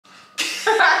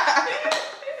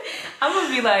I'm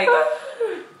gonna be like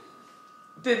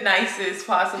the nicest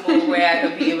possible way I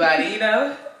could be about it, you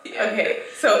know? Yeah. Okay,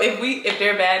 so if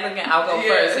they're bad looking, I'll go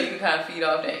first so you can kind of feed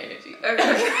off that energy.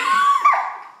 Okay.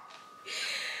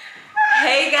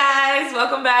 Hey guys,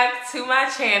 welcome back to my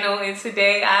channel, and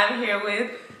today I'm here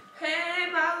with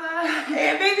Hey Lala.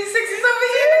 And baby Six is over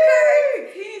here.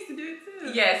 He needs to do it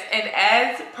too. Yes, and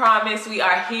as promised, we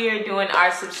are here doing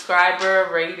our subscriber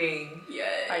rating.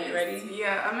 Yes. Are you ready?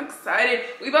 Yeah, I'm excited.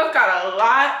 We both got a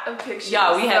lot of pictures.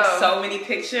 Y'all, we have so many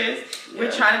pictures. Yeah.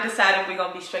 We're trying to decide if we're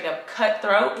gonna be straight up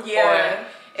cutthroat or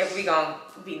if we're gonna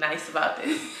be nice about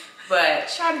this. But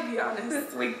try to be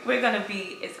honest. We're gonna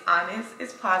be as honest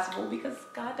as possible because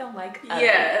God don't like us.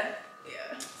 Yeah.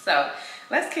 So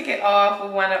let's kick it off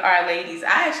with one of our ladies.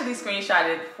 I actually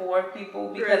screenshotted 4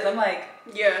 people because I'm like,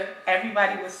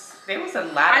 everybody was, there was a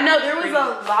lot. I know there was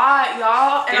a lot,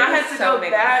 y'all, and I had to go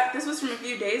many. back. This was from a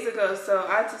few days ago, so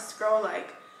I had to scroll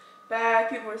like back.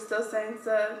 People were still saying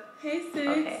stuff. Hey Six.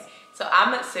 Okay, so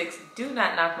I'm at 6. Do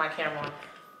not knock my camera on.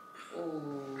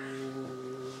 Ooh.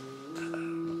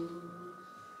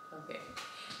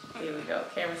 Here we go.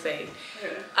 Camera saved.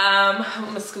 I'm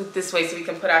gonna scoot this way so we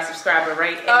can put our subscriber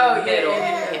right in the middle.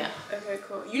 Yeah. Okay,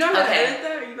 cool. You know how to edit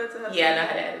that? Or you about to have I know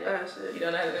how to edit it. Oh shit. You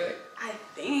don't know how to do it? I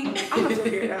think. I'm gonna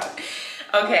figure it out.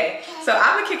 Okay, so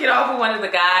I'm gonna kick it off with one of the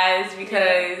guys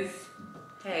because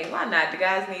hey, why not? The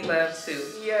guys need love too.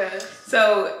 Yeah.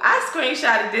 So I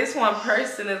screenshotted this one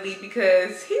personally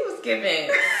because he was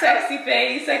giving sexy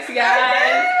face, sexy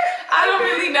eyes. I don't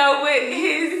really know what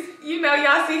his, you know,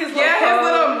 y'all see his little his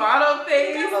little model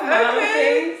face. His little model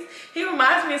face. He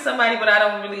reminds me of somebody, but I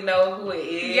don't really know who it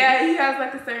is. Yeah, he has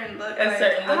like a certain look. A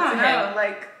certain look to him.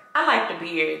 Like I like the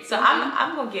beard, so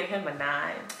I'm gonna give him a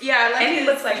 9. Yeah, I like and his he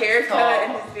looks like haircut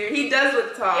and his beard. He does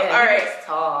look tall. Yeah, all right, he looks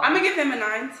tall. I'm gonna give him a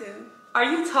 9 too. Are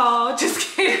you tall?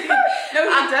 Just kidding. No,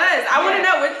 he does. I want to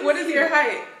know what is your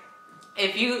height.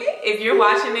 If you're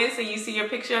watching this and you see your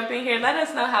picture up in here, let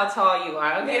us know how tall you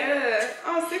are. Okay. Yeah.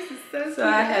 Oh, 6 is so cute. So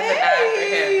I have a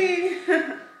 9 for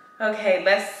him. Okay,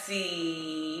 let's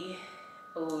see.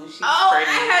 Oh, she's pretty.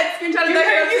 I had screenshotted that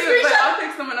girl too, but I'll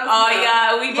pick someone else. Oh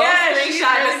yeah, we both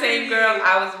screenshot the same pretty. girl.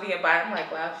 I was being biased. I'm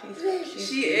like, wow, she's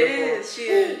she beautiful. She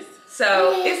is. So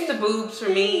it's the boobs for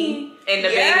me, and the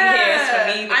baby hairs for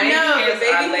me. The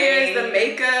baby hairs, the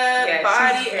makeup,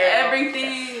 body,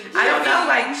 everything. I don't know,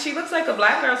 like she looks like a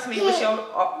black girl to me, but she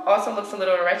also looks a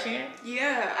little Eritrean.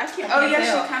 Yeah, I can't. Oh yeah,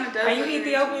 she kind of does. Are you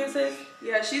Ethiopian, sis?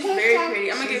 Yeah, she's very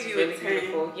pretty. I'm gonna give you really a 10.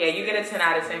 Beautiful. Yeah, you get a 10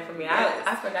 out of 10 for me. Yes.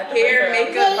 I forgot the hair,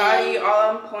 makeup, body,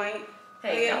 all on point.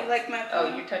 Hey, yeah, like my. Oh,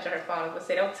 you're touching her phone. But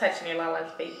say, don't touch any of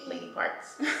Lala's fake lady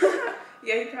parts.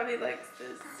 Yeah, he probably likes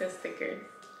this. The stickers.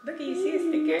 Look at you, see his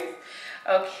stickers?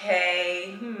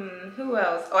 Okay. Who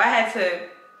else? Oh, I had to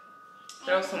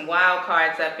throw some wild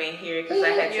cards up in here because I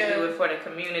had to do it for the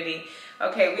community.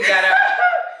 Okay, we got our.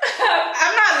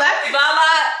 I'm not laughing.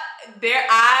 Lala, their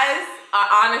eyes are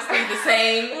honestly the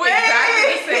same. Exactly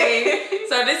the same.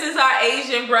 So this is our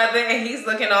Asian brother, and he's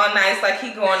looking all nice, like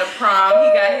he going to prom.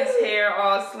 He got his hair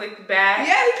all slicked back.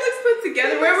 Yeah, he looks put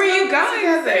together. Where were you going?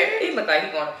 He looked like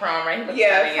he going to prom, right? He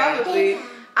looks probably.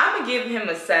 I'm gonna give him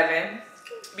a 7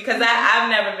 because I've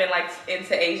never been like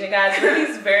into Asian guys, but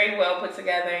he's very well put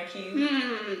together and cute.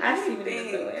 I see what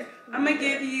he's doing. I'm gonna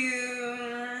give you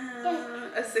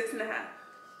a 6.5.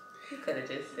 You could have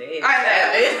just said.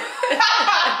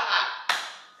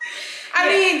 I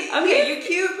mean, okay, you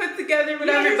cute, put together,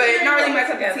 whatever, but not really my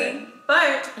cup of tea.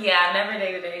 But yeah, I never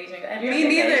dated an Asian guy. Me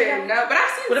neither. No, but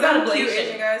I've seen some cute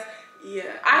Asian guys.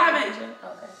 Yeah, I haven't.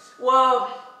 Okay.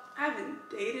 Well, I haven't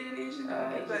dated an Asian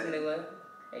guy, but knew an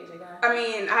Asian guy. I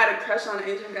mean, I had a crush on an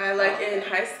Asian guy like in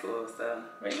high school. So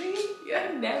really,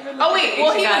 yeah. Never. Oh wait,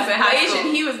 well he was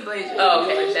Blasian. He was Blasian. Oh,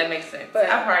 okay, that makes sense. But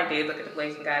I probably did look at the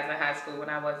Blasian guys in high school when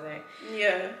I wasn't.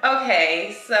 Yeah.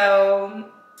 Okay, so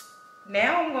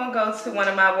now I'm gonna go to one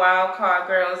of my wild card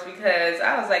girls because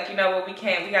I was like, you know what, we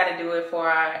got to do it for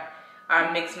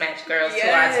our mixed match girls,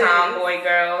 to our tomboy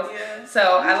girls. Yeah. So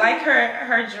I like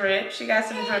her drip. She got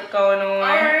some drip going on.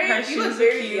 Alright, her you look shoes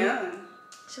very cute. young.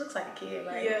 She looks like a kid,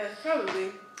 right? Yeah,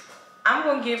 probably. I'm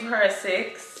gonna give her a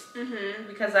 6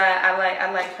 because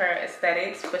I like her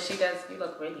aesthetics, but you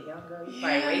look really young, girl. You're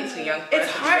probably way too young.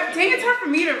 It's hard. Dang, it's hard for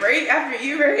me to rate after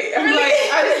you rate. I'm like,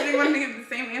 I just didn't want to give the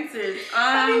same answers.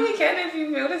 I mean, we can if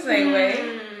you feel the same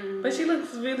way. But she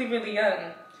looks really, really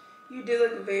young. You do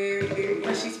look very, very young.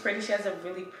 But she's pretty. She has a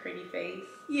really pretty face.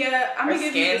 Yeah, I'm gonna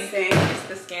give you the same. It's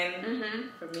the skin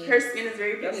for me. Her skin is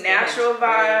very pretty. Natural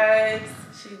vibes.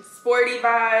 She's sporty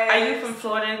vibes. Are you from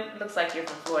Florida? Looks like you're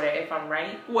from Florida. If I'm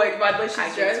right. What? By the way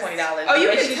she's dressed? $20. Oh,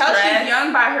 you can tell she's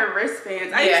young by her wristbands.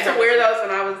 I used to wear those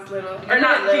when I was little. Or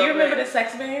not little. Do you remember the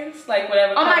sex bands? Like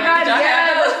whatever color. Oh my God,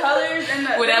 yeah, those colors and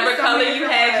the whatever color you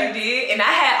had, you did. And I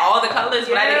had all the colors,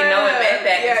 but I didn't know it meant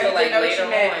that until like later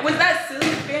on. Was that silly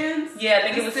bands? Yeah, I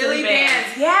think it was silly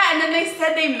bands. Yeah, and then they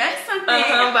said they meant something. By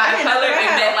the color,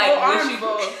 it meant like what you.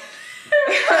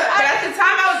 But at the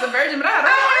time I was a virgin, but I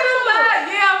had a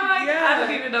lot. Yeah, I'm like, I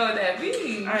don't even know what that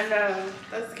means. I know.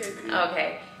 That's crazy.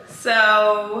 Okay.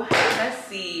 So, let's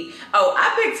see. Oh,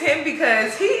 I picked him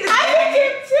because he is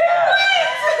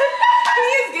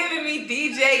giving me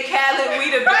DJ Khaled, we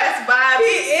the best vibes.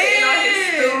 He is. On his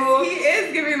stool. He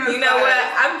is giving us. You know what?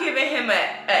 I'm giving him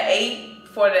a 8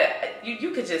 for the.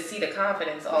 You could just see the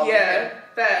confidence all over him.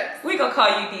 Facts. We gonna call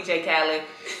you DJ Khaled.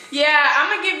 Yeah, I'm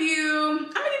gonna give you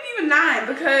a 9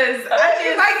 because I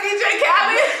just like DJ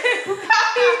Khaled.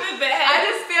 He's the best. I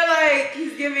just feel like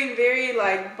he's giving very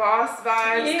like boss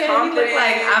vibes. Yeah, confidence. he look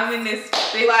like I'm in this.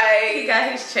 Like he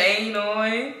got his chain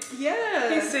on.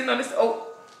 Yeah. He's sitting on this. Oh,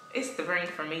 it's the ring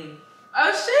for me.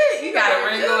 Oh shit, you got a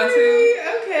ring going too.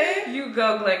 Okay. You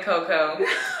go, Glen Coco.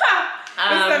 What's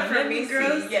up for Mean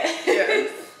Girls? Yes.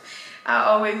 I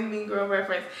always Mean Girl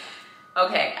reference.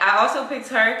 Okay, I also picked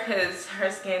her because her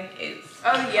skin is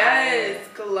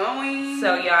glowing.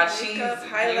 So y'all, she's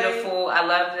beautiful. I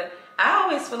love it. I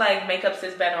always feel like makeup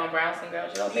is better on brown skin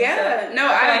girls. You don't think so? No,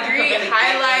 I agree. Really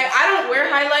highlight. I don't wear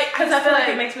highlight because I feel like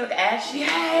it makes me look ashy.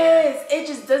 Yes, it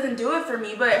just doesn't do it for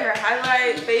me. But her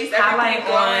highlight, face, highlight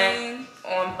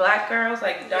on black girls,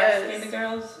 like dark skinned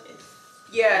girls.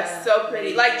 Yes, so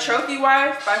pretty. Like Trophy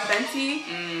Wife by Fenty.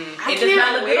 I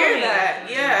can't wear that.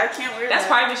 Yeah, I can't wear that. That's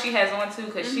probably what she has on too,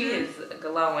 because she is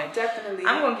glowing. Definitely.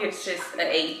 I'm gonna give sis an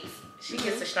 8. She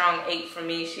gets a strong 8 for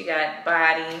me. She got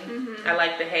body. I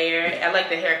like the hair. I like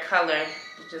the hair color,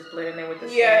 just blending in with the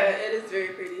skin. Yeah, it is very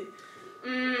pretty.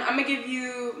 I'm gonna give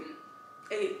you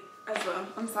 8 as well.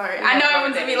 I'm sorry. I know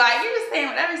everyone's gonna be like, you're just saying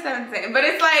whatever Seven's saying, but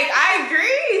it's like I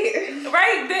agree.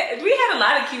 Right? We had a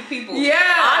lot of cute people. Yeah.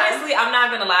 Honestly, I'm not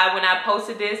gonna lie. When I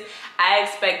posted this, I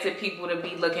expected people to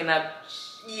be looking up.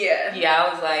 Yeah. Yeah,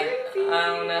 I was like, I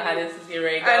don't know how this is getting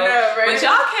ready to go. I know, right? But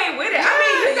y'all came with it. Yeah, I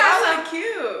mean, you got some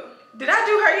cute. Did I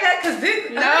do her yet? Cause this.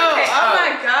 No. Oh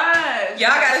my gosh.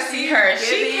 Y'all gotta see her.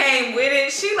 She came with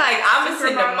it. She like, I'm gonna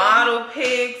send the model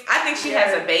pics. I think she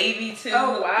has a baby too.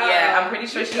 Oh wow. Yeah, I'm pretty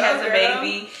sure she has a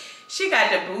baby. She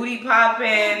got the booty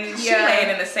popping. She laying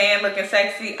in the sand looking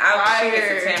sexy. She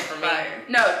gets a 10 for me.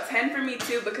 No, 10 for me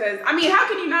too, because I mean, how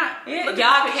can you not? Yeah,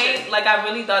 y'all came. Like, I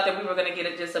really thought that we were gonna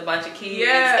get just a bunch of kids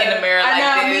in the mirror like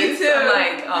this. Me too. I'm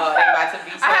like, oh, they about to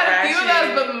be so I had a few of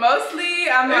those, but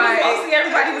mostly mostly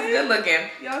everybody was good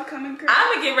looking. Y'all coming crazy.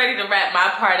 I'm gonna get ready to wrap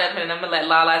my part up, and I'm gonna let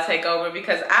Lala take over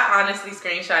because I honestly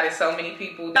screenshotted so many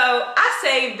people. So I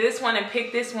saved this one and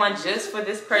picked this one just for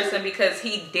this person because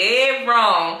he did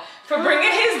wrong for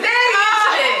bringing his daddy into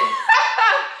this.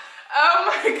 Oh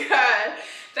my god.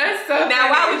 That's so Now,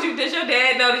 funny. why would you, does your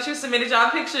dad know that you submitted y'all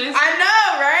pictures? I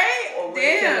know, right? Or what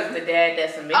if it was the dad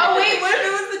that submitted the pictures? What if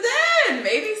it was the dad?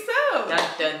 Maybe so. Dun,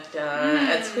 dun,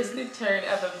 dun. A twisted turn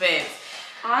of events.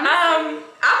 Honestly,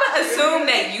 I'm gonna assume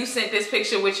that you sent this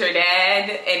picture with your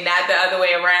dad and not the other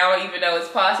way around, even though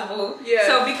it's possible. Yeah.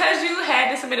 So because you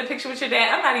had to submit a picture with your dad,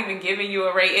 I'm not even giving you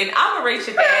a rating. I'm gonna rate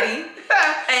your daddy.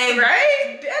 And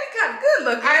daddy kind of good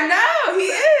looking. I know he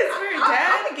is.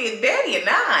 I'm gonna give daddy a 9.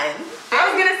 I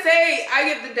was gonna say I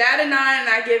give the dad a 9 and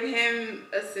I give him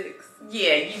a 6.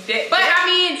 Yeah, you did. But I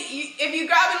mean, if you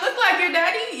probably look like your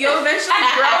daddy, you'll eventually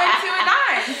grow into a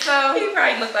 9. So he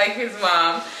probably looked like his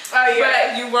mom. Oh yeah.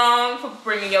 But you wrong for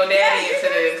bringing your daddy into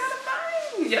this.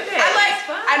 Your dad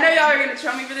I know y'all are gonna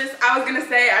troll me for this. I was gonna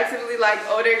say I typically like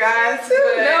older guys too.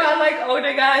 No, I like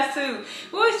older guys too.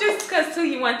 Well, it's just because too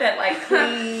you want that like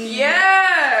clean.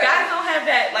 Yeah. Guys don't have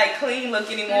that like clean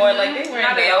look anymore. Like they wear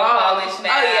nail polish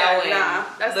now. Oh yeah,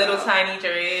 that's little tiny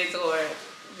dreads or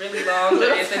really long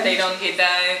dreads that they don't get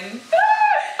done.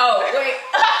 Oh wait,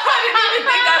 I didn't even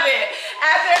think of it.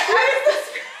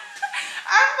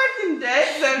 I'm fucking dead.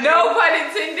 No pun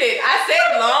intended. I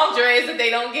said long dreads that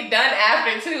they don't get done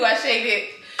after too. I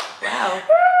shaded. Wow.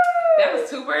 That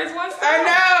was 2 birds, 1 stone. I know.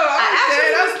 I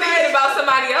actually was thinking about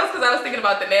somebody else because I was thinking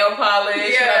about the nail polish.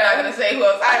 Yeah. And I'm not going to say who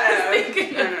else I was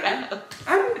thinking about.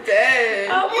 I'm dead.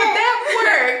 Oh, but that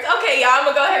worked. Okay, y'all, I'm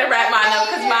going to go ahead and wrap mine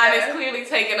up because mine is clearly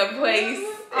taking a place.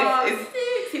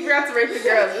 He forgot to rate the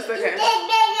girls. It's okay.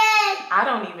 I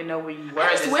don't even know where you were.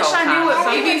 I just wish I knew what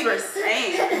babies were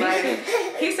saying. Like,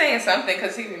 he's saying something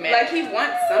because he be mad. Like he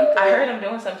wants something. I heard him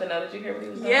doing something though. Did you hear what he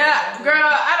was doing? Yeah, girl,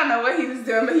 I don't know what he was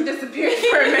doing, but he disappeared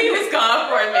for a minute. He was gone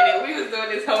for a minute. We was doing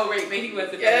this whole rate, but he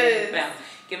wasn't doing it now.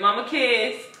 Give mom a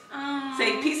kiss.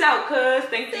 Say peace out, cuz.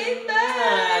 Thank you.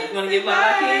 You want to give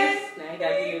Lala a kiss? Now you got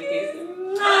to give you a kiss.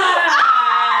 Oh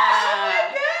my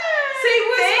God. See,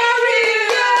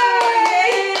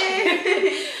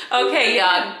 okay,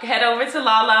 y'all, head over to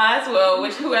LALA'S. Well,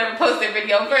 whoever posted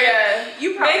video first. Yeah,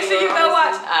 you probably make sure you go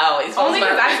watch. I always only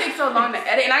because I take so long to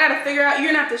edit, and I gotta figure out.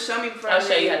 You're gonna have to show me before. I'll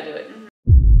show you how to do it.